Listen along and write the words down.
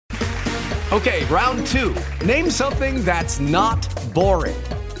Okay, round two. Name something that's not boring.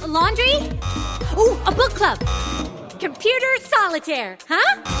 A laundry? Ooh, a book club. Computer solitaire,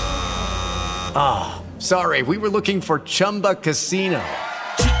 huh? Ah, sorry, we were looking for Chumba Casino.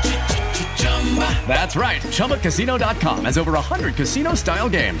 That's right, ChumbaCasino.com has over 100 casino-style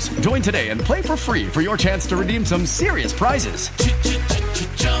games. Join today and play for free for your chance to redeem some serious prizes.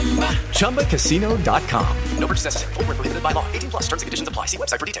 ChumbaCasino.com. No purchase necessary. Void where prohibited by law. 18 plus. Terms and conditions apply. See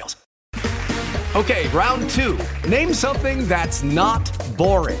website for details. Okay, round two. Name something that's not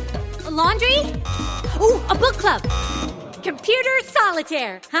boring. A laundry? Ooh, a book club. Computer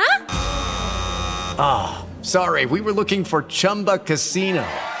solitaire, huh? Ah, sorry, we were looking for Chumba Casino.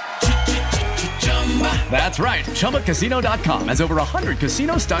 That's right, ChumbaCasino.com has over 100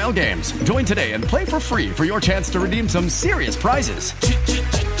 casino-style games. Join today and play for free for your chance to redeem some serious prizes.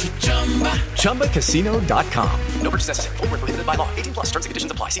 ChumbaCasino.com. No purchase necessary. Void where prohibited by law. 18 plus. Terms and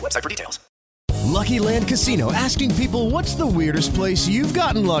conditions apply. See website for details. Lucky Land Casino, asking people, what's the weirdest place you've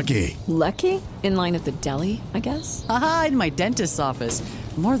gotten lucky? Lucky? In line at the deli, I guess? Aha, in my dentist's office.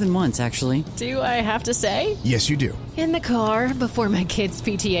 More than once, actually. Do I have to say? Yes, you do. In the car before my kids'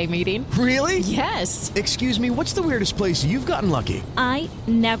 PTA meeting. Really? Yes. Excuse me, what's the weirdest place you've gotten lucky? I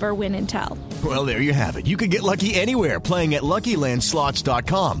never win and tell. Well, there you have it. You can get lucky anywhere, playing at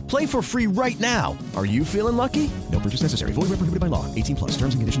LuckyLandSlots.com. Play for free right now. Are you feeling lucky? No purchase necessary. Void where prohibited by law. 18 plus.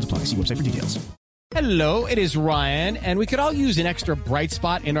 Terms and conditions apply. See website for details. Hello, it is Ryan, and we could all use an extra bright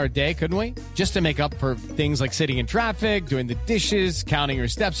spot in our day, couldn't we? Just to make up for things like sitting in traffic, doing the dishes, counting your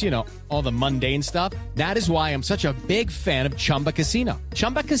steps, you know, all the mundane stuff. That is why I'm such a big fan of Chumba Casino.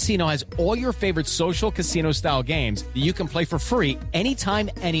 Chumba Casino has all your favorite social casino-style games that you can play for free anytime,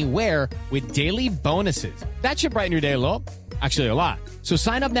 anywhere with daily bonuses. That should brighten your day a little. Actually, a lot. So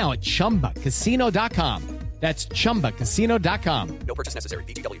sign up now at ChumbaCasino.com. That's ChumbaCasino.com. No purchase necessary.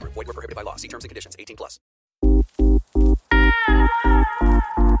 VGW Group. Void where prohibited by law. See terms and conditions. 18 plus.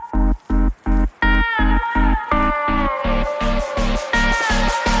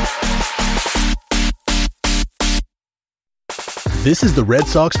 This is the Red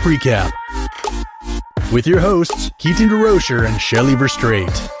Sox Pre-Cap with your hosts, Keaton DeRocher and Shelly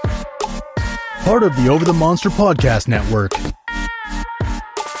Verougstreate. Part of the Over the Monster Podcast Network.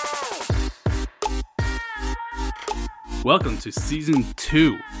 Welcome to Season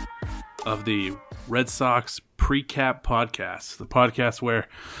 2 of the Red Sox Pre-Cap Podcast, the podcast where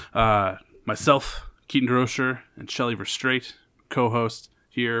myself, Keaton DeRocher, and Shelly Verougstreate, co-host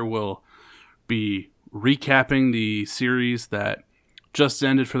here, will be recapping the series that just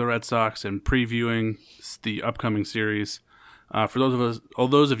ended for the Red Sox and previewing the upcoming series. For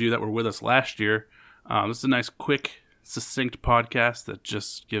those of you that were with us last year, this is a nice, quick, succinct podcast that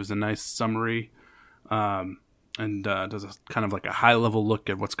just gives a nice summary and does a kind of like a high-level look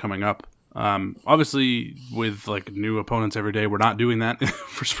at what's coming up. Obviously, with like new opponents every day, we're not doing that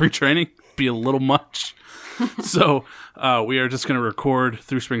for spring training. It'd be a little much. So we are just going to record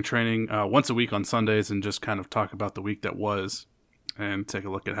through spring training once a week on Sundays and just kind of talk about the week that was and take a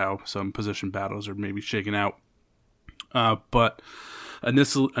look at how some position battles are maybe shaking out. But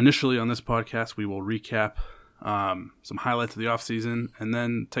initially on this podcast, we will recap some highlights of the offseason, and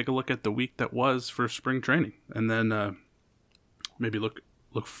then take a look at the week that was for spring training, and then maybe look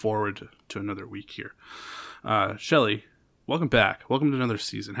forward to another week here. Shelly, welcome back. Welcome to another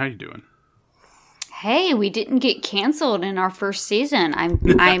season. How you doing? Hey, we didn't get canceled in our first season.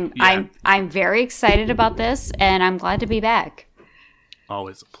 I'm very excited about this, and I'm glad to be back.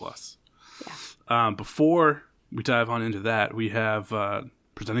 Always a plus. Yeah. Before we dive on into that, we have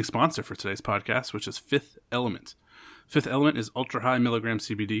presenting sponsor for today's podcast, which is Fifth Element. Fifth Element is ultra-high milligram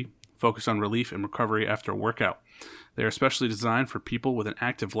CBD, focused on relief and recovery after a workout. They are specially designed for people with an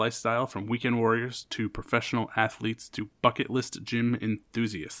active lifestyle, from weekend warriors to professional athletes to bucket list gym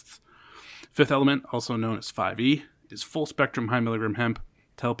enthusiasts. Fifth Element, also known as 5E, is full-spectrum high milligram hemp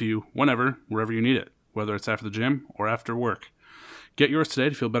to help you whenever, wherever you need it, whether it's after the gym or after work. Get yours today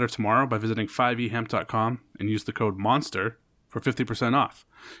to feel better tomorrow by visiting 5ehemp.com and use the code MONSTER for 50% off.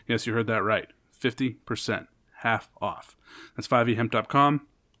 Yes, you heard that right. 50%. Half off. That's 5ehemp.com.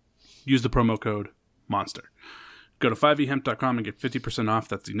 Use the promo code MONSTER. Go to 5ehemp.com and get 50% off.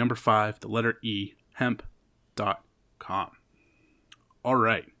 That's the number 5, the letter E, hemp.com. All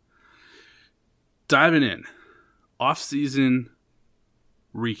right. Diving in. Off-season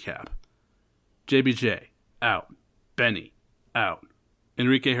recap. JBJ, out. Benny, out.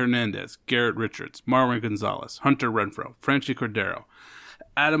 Enrique Hernandez, Garrett Richards, Marwin Gonzalez, Hunter Renfroe, Franchi Cordero,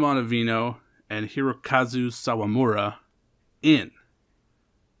 Adam Ottavino, and Hirokazu Sawamura in.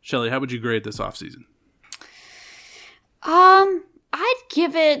 Shelly, how would you grade this offseason? I'd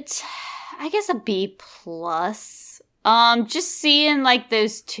give it, I guess a B plus. Just seeing like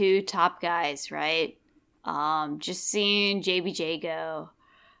those two top guys, right? Just seeing JBJ go,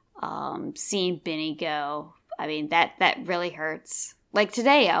 seeing Benny go. I mean, that really hurts. Like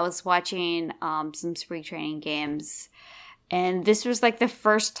today, I was watching some spring training games, and this was like the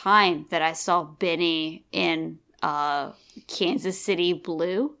first time that I saw Benny in Kansas City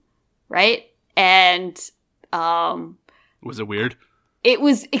blue, right? And was it weird? It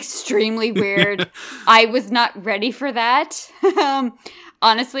was extremely weird. I was not ready for that.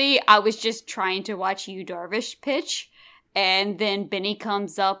 Honestly, I was just trying to watch Yu Darvish pitch, and then Benny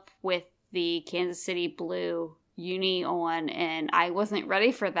comes up with the Kansas City blue uni on, and I wasn't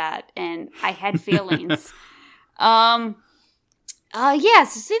ready for that, and I had feelings. So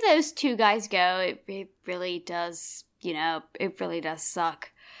see those two guys go, it really does, it really does suck.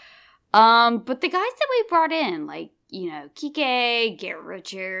 But the guys that we brought in, like, Kike, Garrett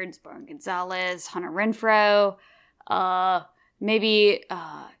Richards, Brian Gonzalez, Hunter Renfroe, maybe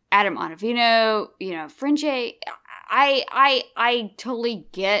Adam Ottavino, Fringe. I totally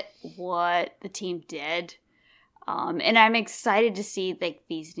get what the team did. And I'm excited to see like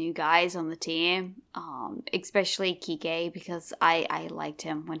these new guys on the team, especially Kike, because I liked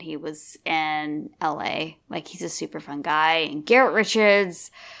him when he was in LA. Like, he's a super fun guy. And Garrett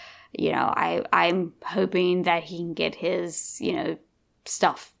Richards, I'm hoping that he can get his,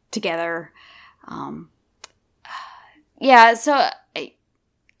 stuff together. So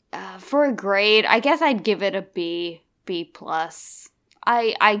for a grade, I guess I'd give it a B plus.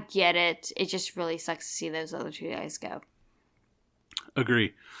 I get it. It just really sucks to see those other two guys go.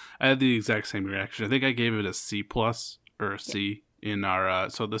 Agree. I had the exact same reaction. I think I gave it a C plus or a C in our.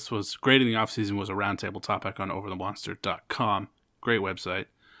 So this was grading the offseason was a roundtable topic on overthemonster.com. Great website.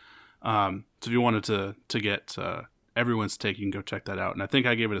 So if you wanted to get everyone's take, you can go check that out. And I think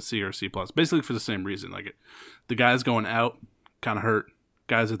I gave it a C or a C plus, basically for the same reason. Like the guys going out kind of hurt.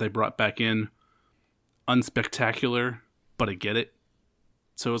 Guys that they brought back in, unspectacular, but I get it.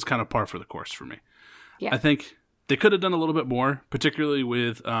 So it's kind of par for the course for me. Yeah. I think they could have done a little bit more, particularly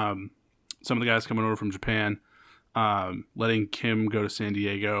with some of the guys coming over from Japan. Letting Kim go to San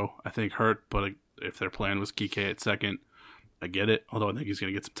Diego, I think hurt, but if their plan was Kike at second, I get it. Although I think he's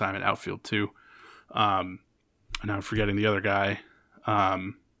going to get some time at outfield too. And I'm forgetting the other guy,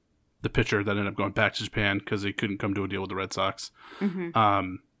 the pitcher that ended up going back to Japan because he couldn't come to a deal with the Red Sox.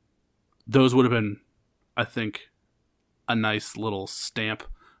 Mm-hmm. Those would have been, I think, a nice little stamp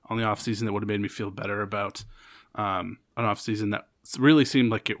on the offseason that would have made me feel better about an offseason that really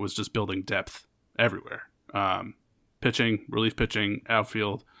seemed like it was just building depth everywhere. Pitching, relief pitching,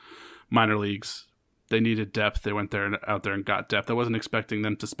 outfield, minor leagues. They needed depth. They went out there and got depth. I wasn't expecting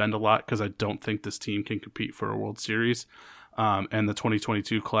them to spend a lot because I don't think this team can compete for a World Series. And the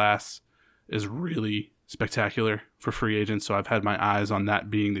 2022 class is really spectacular for free agents. So I've had my eyes on that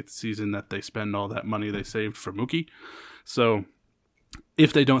being the season that they spend all that money they saved for Mookie. So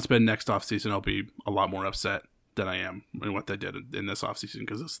if they don't spend next offseason, I'll be a lot more upset than I am in what they did in this offseason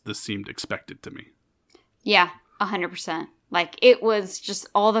because this seemed expected to me. Yeah, 100%. Like, it was just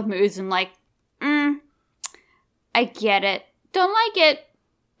all the moves. I'm like, I get it. Don't like it,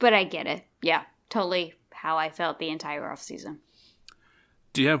 but I get it. Yeah, totally how I felt the entire offseason.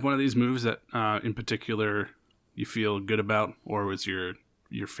 Do you have one of these moves that in particular you feel good about, or was your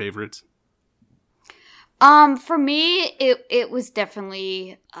favorite? For me, it was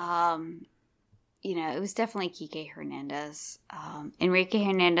definitely, it was definitely Kike Hernandez. Enrique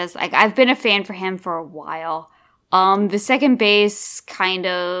Hernandez, like, I've been a fan for him for a while. The second base kind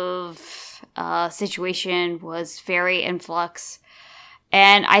of situation was very in flux,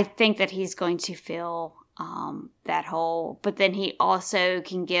 and I think that he's going to fill that hole. But then he also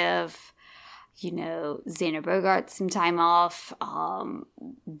can give, Xander Bogaerts some time off,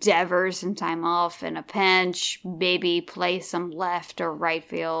 Devers some time off in a pinch, maybe play some left or right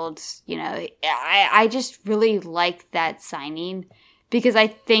field. I just really like that signing because I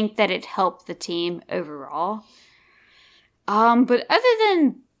think that it helped the team overall. But other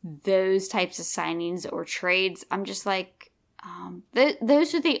than those types of signings or trades, I'm just like,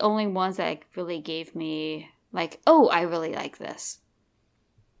 those are the only ones that really gave me like, oh, I really like this.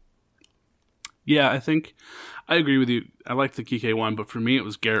 Yeah, I think I agree with you. I like the Kike one, but for me it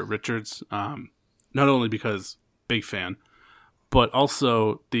was Garrett Richards. Not only because big fan, but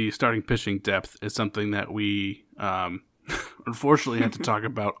also the starting pitching depth is something that we unfortunately had to talk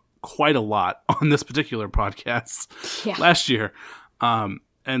about quite a lot on this particular podcast last year.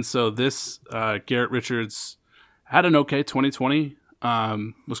 And so this Garrett Richards had an okay 2020,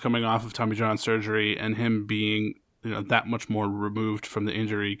 was coming off of Tommy John surgery, and him being that much more removed from the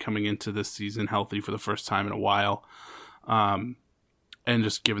injury, coming into this season healthy for the first time in a while. And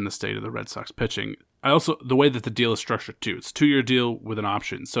just given the state of the Red Sox pitching. The way that the deal is structured too, it's a 2-year deal with an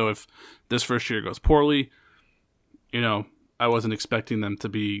option. So if this first year goes poorly, I wasn't expecting them to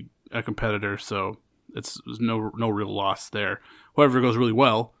be a competitor, so there's no real loss there. However, it goes really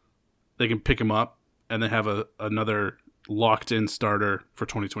well, they can pick him up, and they have another locked-in starter for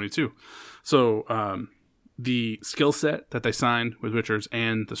 2022. So the skill set that they signed with Richards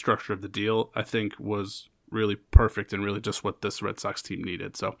and the structure of the deal, I think, was really perfect and really just what this Red Sox team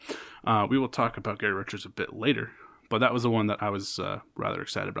needed. So we will talk about Gary Richards a bit later, but that was the one that I was rather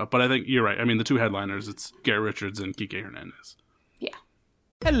excited about. But I think you're right. I mean, the two headliners, it's Gary Richards and Kike Hernandez. Yeah.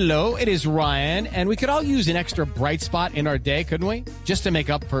 Hello, it is Ryan, and we could all use an extra bright spot in our day, couldn't we? Just to make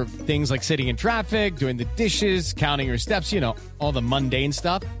up for things like sitting in traffic, doing the dishes, counting your steps, all the mundane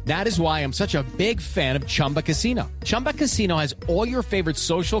stuff. That is why I'm such a big fan of Chumba Casino. Chumba Casino has all your favorite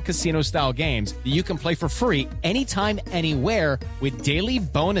social casino-style games that you can play for free anytime, anywhere with daily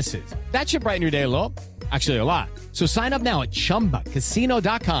bonuses. That should brighten your day a little. Actually, a lot. So sign up now at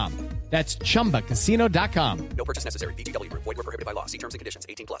ChumbaCasino.com. That's ChumbaCasino.com. No purchase necessary. VGW Group. Void where prohibited by law. See terms and conditions.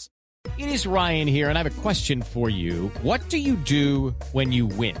 18+. It is Ryan here, and I have a question for you. What do you do when you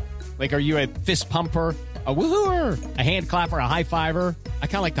win? Like, are you a fist pumper, a woohooer, a hand clapper, a high fiver? I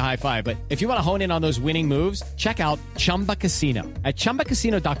kind of like the high five, but if you want to hone in on those winning moves, check out Chumba Casino. At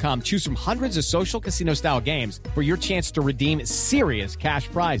ChumbaCasino.com, choose from hundreds of social casino-style games for your chance to redeem serious cash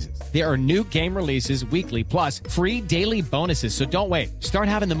prizes. There are new game releases weekly, plus free daily bonuses, so don't wait. Start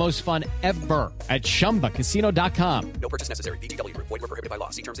having the most fun ever at ChumbaCasino.com. No purchase necessary. VGW Group. Void where prohibited by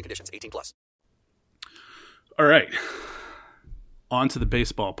law. See terms and conditions. 18+. All right. On to the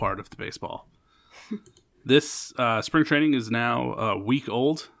baseball part of the baseball. This spring training is now a week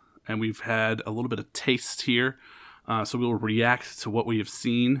old, and we've had a little bit of taste here. So we'll react to what we have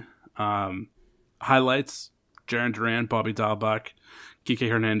seen. Highlights, Jarren Duran, Bobby Dahlbach, Kike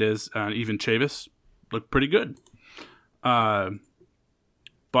Hernandez, and even Chavis look pretty good. Bobby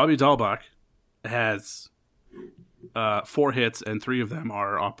Dahlbach has 4 hits, and 3 of them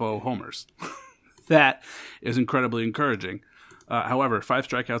are Oppo homers. That is incredibly encouraging. However, 5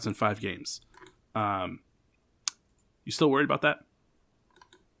 strikeouts in 5 games. You still worried about that?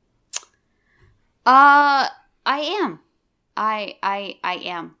 I am. I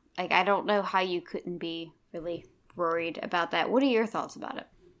am. Like, I don't know how you couldn't be really worried about that. What are your thoughts about it?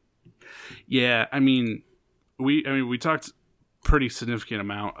 Yeah, we talked pretty significant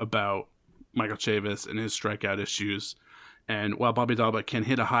amount about Michael Chavis and his strikeout issues, and while Bobby Dahlbach can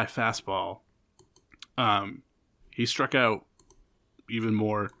hit a high fastball, he struck out even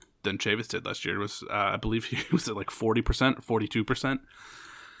more than Chavis did last year. It was, I believe he was at like 40% or 42%.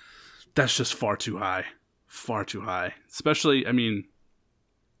 That's just far too high. Far too high. Especially,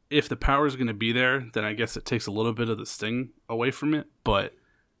 if the power is going to be there, then I guess it takes a little bit of the sting away from it. But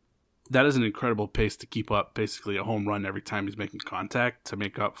that is an incredible pace to keep up, basically a home run every time he's making contact to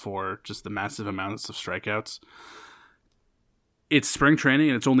make up for just the massive amounts of strikeouts. It's spring training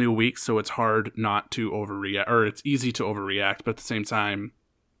and it's only a week, so it's hard not to overreact, or it's easy to overreact. But at the same time,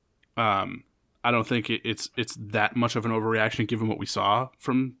 I don't think it's that much of an overreaction given what we saw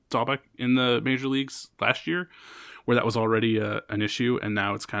from Dahlbach in the major leagues last year, where that was already an issue, and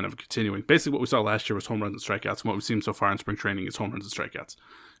now it's kind of continuing. Basically, what we saw last year was home runs and strikeouts, and what we've seen so far in spring training is home runs and strikeouts.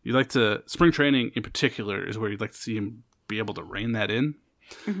 Spring training in particular is where you'd like to see him be able to rein that in,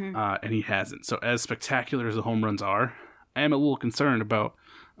 and he hasn't. So as spectacular as the home runs are, I am a little concerned about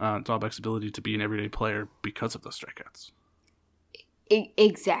Dahlbach's ability to be an everyday player because of those strikeouts.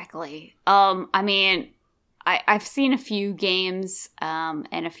 Exactly. I've seen a few games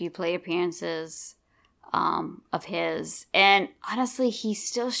and a few play appearances of his, and honestly, he's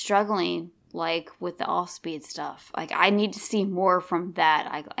still struggling with the off-speed stuff. I need to see more from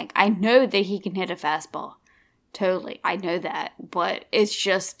that. I know that he can hit a fastball, totally. I know that, but it's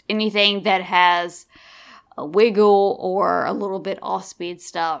just anything that has a wiggle or a little bit off-speed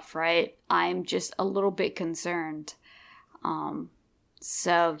stuff, right? I'm just a little bit concerned.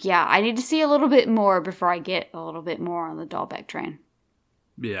 So, yeah, I need to see a little bit more before I get a little bit more on the Dahlbach train.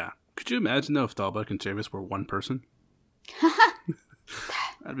 Yeah. Could you imagine, though, if Dahlbach and Chavis were one person?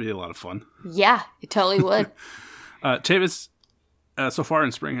 That'd be a lot of fun. Yeah, it totally would. Chavis, so far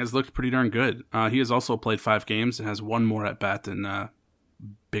in spring, has looked pretty darn good. He has also played 5 games and has 1 more at-bat than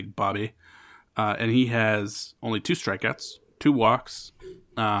Big Bobby. And he has only 2 strikeouts, 2 walks,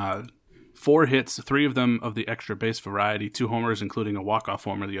 4 hits, 3 of them of the extra base variety, 2 homers, including a walk-off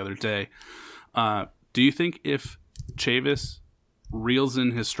homer the other day. Do you think if Chavis reels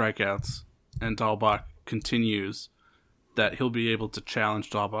in his strikeouts and Dahlbach continues, that he'll be able to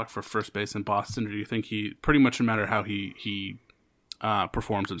challenge Dahlbeck for first base in Boston, or do you think he, pretty much no matter how he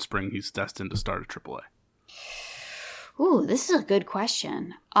performs in spring, he's destined to start at AAA? Ooh, this is a good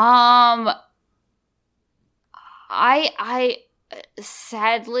question. I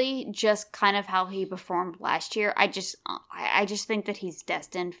sadly, just kind of how he performed last year, I just think that he's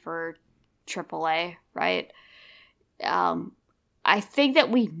destined for AAA, right? I think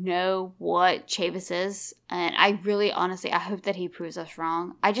that we know what Chavis is, and I really, honestly, I hope that he proves us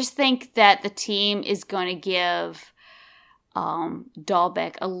wrong. I just think that the team is going to give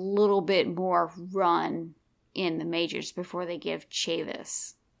Dahlbeck a little bit more run in the majors before they give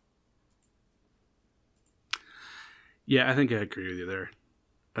Chavis. Yeah, I think I agree with you there.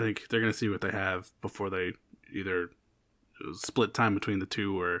 I think they're going to see what they have before they either split time between the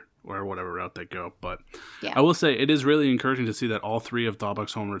two or whatever route they go. But yeah. I will say it is really encouraging to see that all three of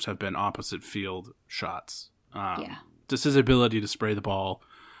Dahlbeck's homers have been opposite field shots. Just his ability to spray the ball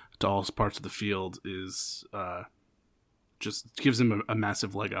to all parts of the field is just gives him a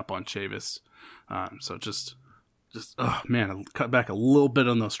massive leg up on Chavis. So just oh man, I'll cut back a little bit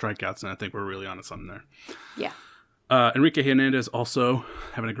on those strikeouts, and I think we're really onto something there. Yeah. Enrique Hernandez also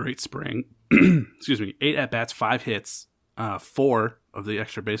having a great spring. Excuse me, 8 at-bats, 5 hits, 4 of the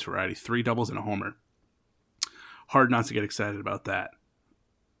extra base variety, 3 doubles and a homer. Hard not to get excited about that.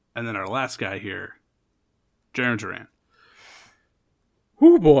 And then our last guy here, Jarren Duran.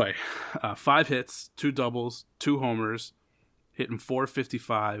 Whoo boy. 5 hits, 2 doubles, 2 homers, hitting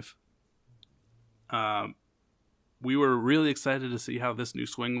 .455. We were really excited to see how this new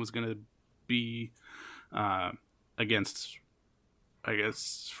swing was going to be against, I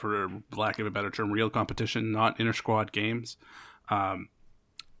guess, for lack of a better term, real competition, not inter-squad games. And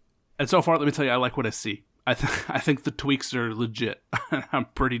so far, let me tell you, I like what I see. I think the tweaks are legit. I'm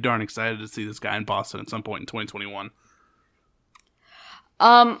pretty darn excited to see this guy in Boston at some point in 2021.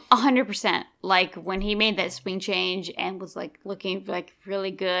 100%. Like when he made that swing change and was like looking like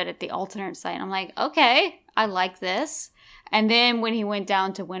really good at the alternate site, I'm like, okay, I like this. And then when he went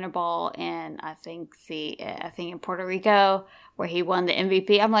down to winter ball and I think in Puerto Rico where he won the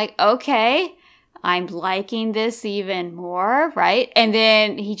MVP, I'm like, okay, I'm liking this even more, right? And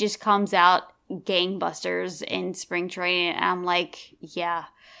then he just comes out gangbusters in spring training, and I'm like, yeah,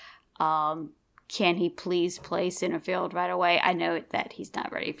 can he please play center field right away? I know that he's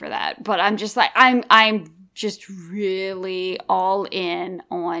not ready for that, but I'm just like, I'm just really all in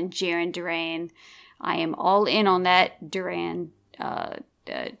on Jarren Duran. I am all in on that Duran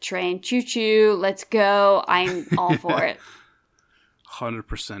train. Choo-choo, let's go. I'm all for it.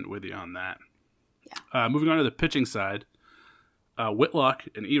 100% with you on that. Yeah. Moving on to the pitching side, Whitlock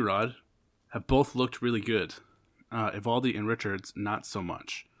and Erod have both looked really good. Evaldi and Richards, not so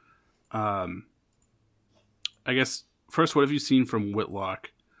much. I guess, first, what have you seen from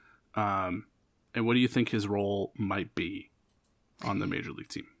Whitlock? And what do you think his role might be on the Major League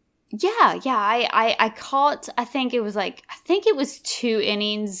team? Yeah. I caught, I think it was 2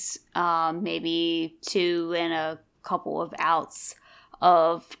 innings, maybe 2 and a couple of outs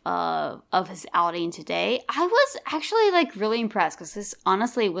of his outing today. I was actually like really impressed because this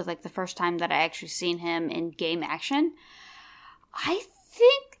honestly was like the first time that I actually seen him in game action. I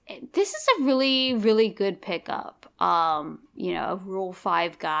think this is a really, really good pickup. A Rule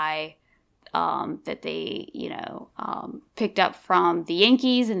 5 guy that they, picked up from the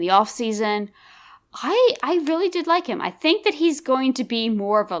Yankees in the offseason. I really did like him. I think that he's going to be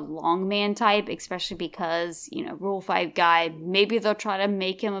more of a long man type, especially because, Rule 5 guy, maybe they'll try to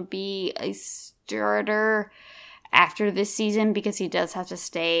make him be a starter after this season because he does have to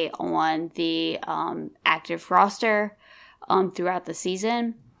stay on the active roster throughout the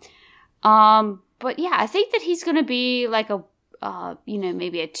season. But yeah, I think that he's going to be like a,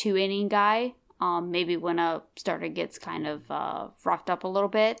 maybe a 2-inning guy. Maybe when a starter gets kind of roughed up a little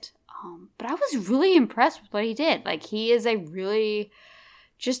bit. But I was really impressed with what he did. Like, he is a really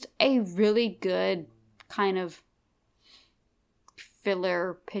good kind of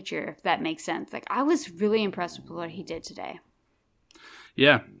filler pitcher, if that makes sense. Like, I was really impressed with what he did today.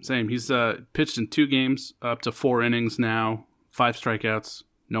 Yeah, same. He's pitched in 2 games, up to 4 innings now, 5 strikeouts,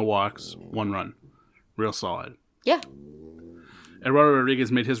 no walks, 1 run. Real solid. Yeah. Eduardo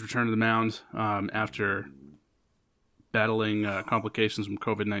Rodriguez made his return to the mound after battling complications from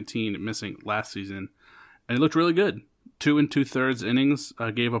COVID-19 and missing last season. And he looked really good. 2 2/3 innings,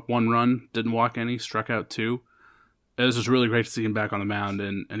 gave up 1 run, didn't walk any, struck out 2. It was just really great to see him back on the mound,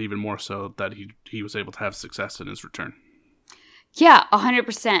 and even more so that he was able to have success in his return. Yeah,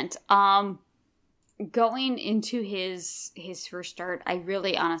 100%. Going into his first start, I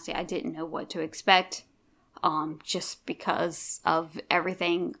really, honestly, I didn't know what to expect. just because of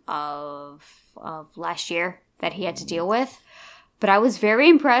everything of last year that he had to deal with. But I was very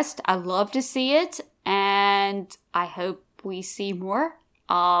impressed. I love to see it, and I hope we see more.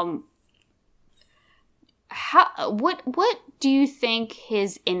 What do you think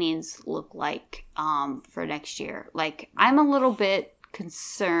his innings look like for next year? Like, I'm a little bit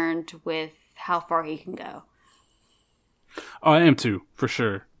concerned with how far he can go. Oh, I am too, for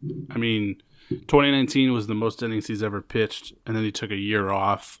sure. I mean, 2019 was the most innings he's ever pitched, and then he took a year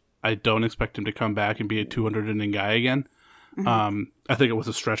off. I don't expect him to come back and be a 200-inning guy again. Mm-hmm. I think it was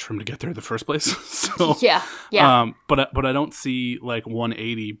a stretch for him to get there in the first place. So yeah. But I don't see like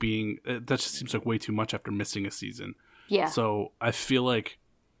 180 being. That just seems like way too much after missing a season. Yeah. So I feel like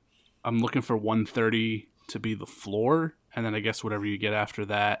I'm looking for 130 to be the floor, and then I guess whatever you get after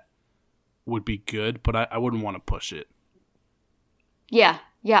that would be good. But I wouldn't want to push it. Yeah,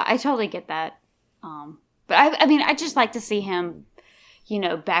 I totally get that. But I mean, I just like to see him,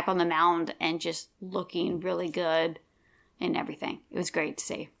 back on the mound and just looking really good and everything. It was great to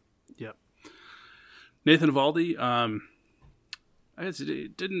see. Yep. Nathan Eovaldi, I guess he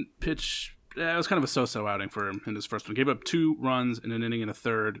didn't pitch. It was kind of a so-so outing for him in his first one. Gave up 2 runs in an inning and a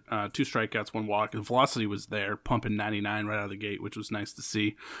third, 2 strikeouts, 1 walk. The velocity was there, pumping 99 right out of the gate, which was nice to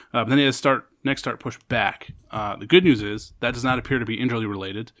see. But then he had next start pushed back. The good news is that does not appear to be injury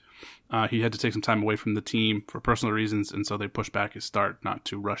related. He had to take some time away from the team for personal reasons, and so they pushed back his start, not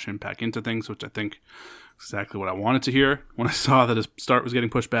to rush him back into things, which I think is exactly what I wanted to hear when I saw that his start was getting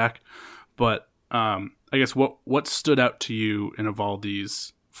pushed back. But I guess what stood out to you in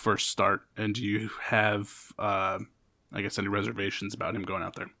Eovaldi's first start, and do you have any reservations about him going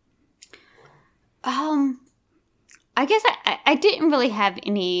out there? I guess I didn't really have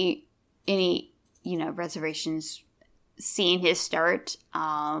any reservations seeing his start.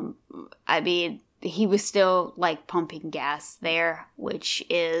 I mean, he was still like pumping gas there, which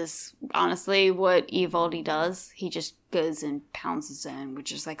is honestly what Eovaldi does. He just goes and pounds the zone,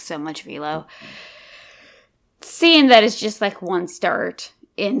 which is like so much velo. Seeing that it's just like one start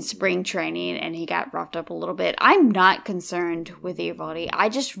in spring training and he got roughed up a little bit, I'm not concerned with Eovaldi. I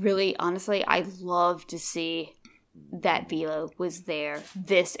just really, honestly, I love to see that velo was there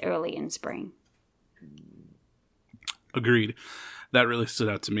this early in spring. Agreed. That really stood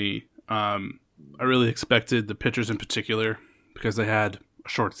out to me. I really expected the pitchers in particular, because they had a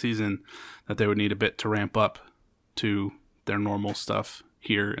short season, that they would need a bit to ramp up to their normal stuff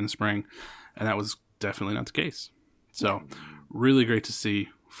here in the spring, and that was definitely not the case. So really great to see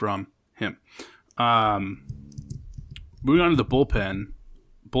from him. Moving on to the bullpen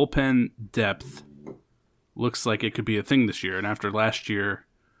depth looks like it could be a thing this year, and after last year,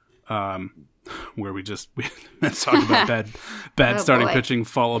 where we talked about bad starting pitching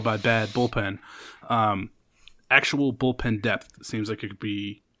followed by bad bullpen. Actual bullpen depth seems like it could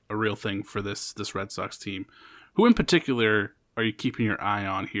be a real thing for this Red Sox team. Who in particular are you keeping your eye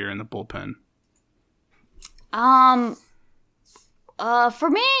on here in the bullpen? For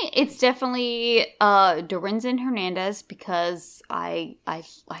me, it's definitely Dorinzin Hernandez, because I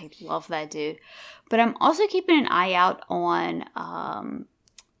love that dude. But I'm also keeping an eye out on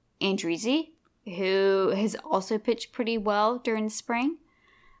Andrizi, who has also pitched pretty well during the spring.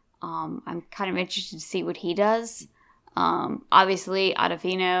 I'm kind of interested to see what he does. Obviously,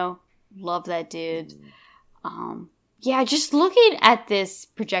 Ottavino, love that dude. Just looking at this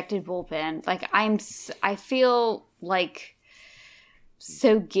projected bullpen, like I feel like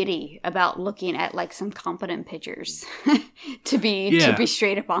so giddy about looking at like some competent pitchers, to be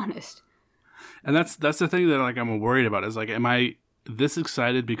straight up honest. And that's the thing that like I'm worried about is like, am I this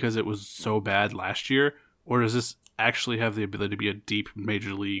excited because it was so bad last year, or does this actually have the ability to be a deep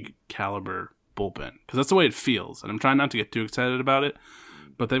major league caliber bullpen? Because that's the way it feels, and I'm trying not to get too excited about it,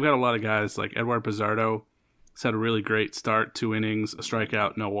 but they've got a lot of guys like Edward Pizarro. He's had a really great start, 2 innings, a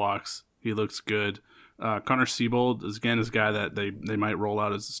strikeout, no walks. He looks good. Connor Siebold is again a guy that they might roll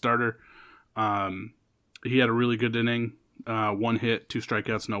out as a starter. He had a really good inning, 1 hit, 2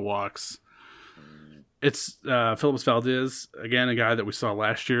 strikeouts, no walks. It's Phillips Valdez, again, a guy that we saw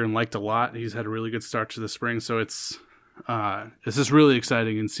last year and liked a lot. He's had a really good start to the spring, so it's just really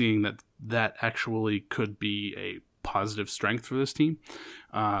exciting in seeing that actually could be a positive strength for this team.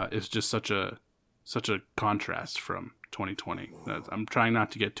 It's just such a contrast from 2020. I'm trying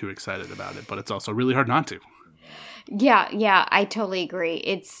not to get too excited about it, but it's also really hard not to. Yeah, I totally agree.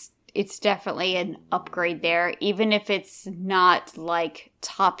 It's definitely an upgrade there, even if it's not like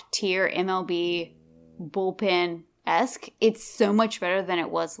top tier MLB bullpen-esque. It's so much better than it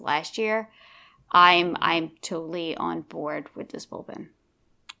was last year. I'm totally on board with this bullpen.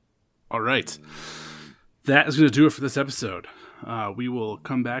 All right. that is going to do it for this episode. We will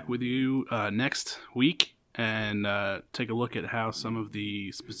come back with you next week and take a look at how some of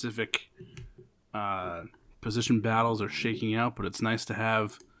the specific position battles are shaking out, but it's nice to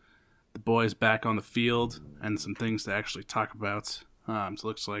have the boys back on the field and some things to actually talk about. So it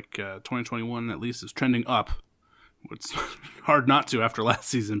looks like 2021 at least is trending up. It's hard not to after last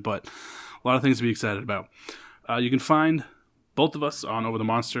season, but a lot of things to be excited about. You can find both of us on Over the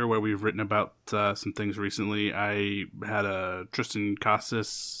Monster, where we've written about some things recently. I had a Tristan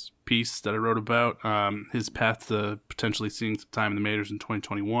Casas piece that I wrote about his path to potentially seeing some time in the majors in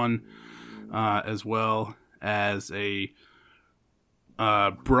 2021, as well as a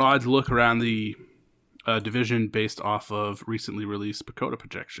broad look around the division based off of recently released PECOTA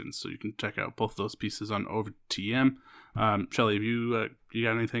projections. So you can check out both those pieces on OverTM. Shelly, have you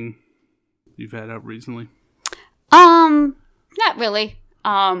got anything you've had out recently? Not really.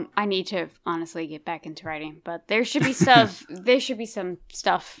 I need to honestly get back into writing, but there should be stuff. There should be some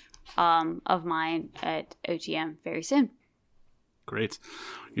stuff of mine at OTM very soon. Great.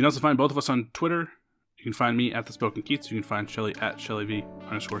 You can also find both of us on Twitter. You can find me at The Spoken Keats. You can find Shelly at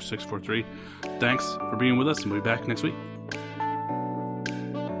ShellyV_643. Thanks for being with us, and we'll be back next week.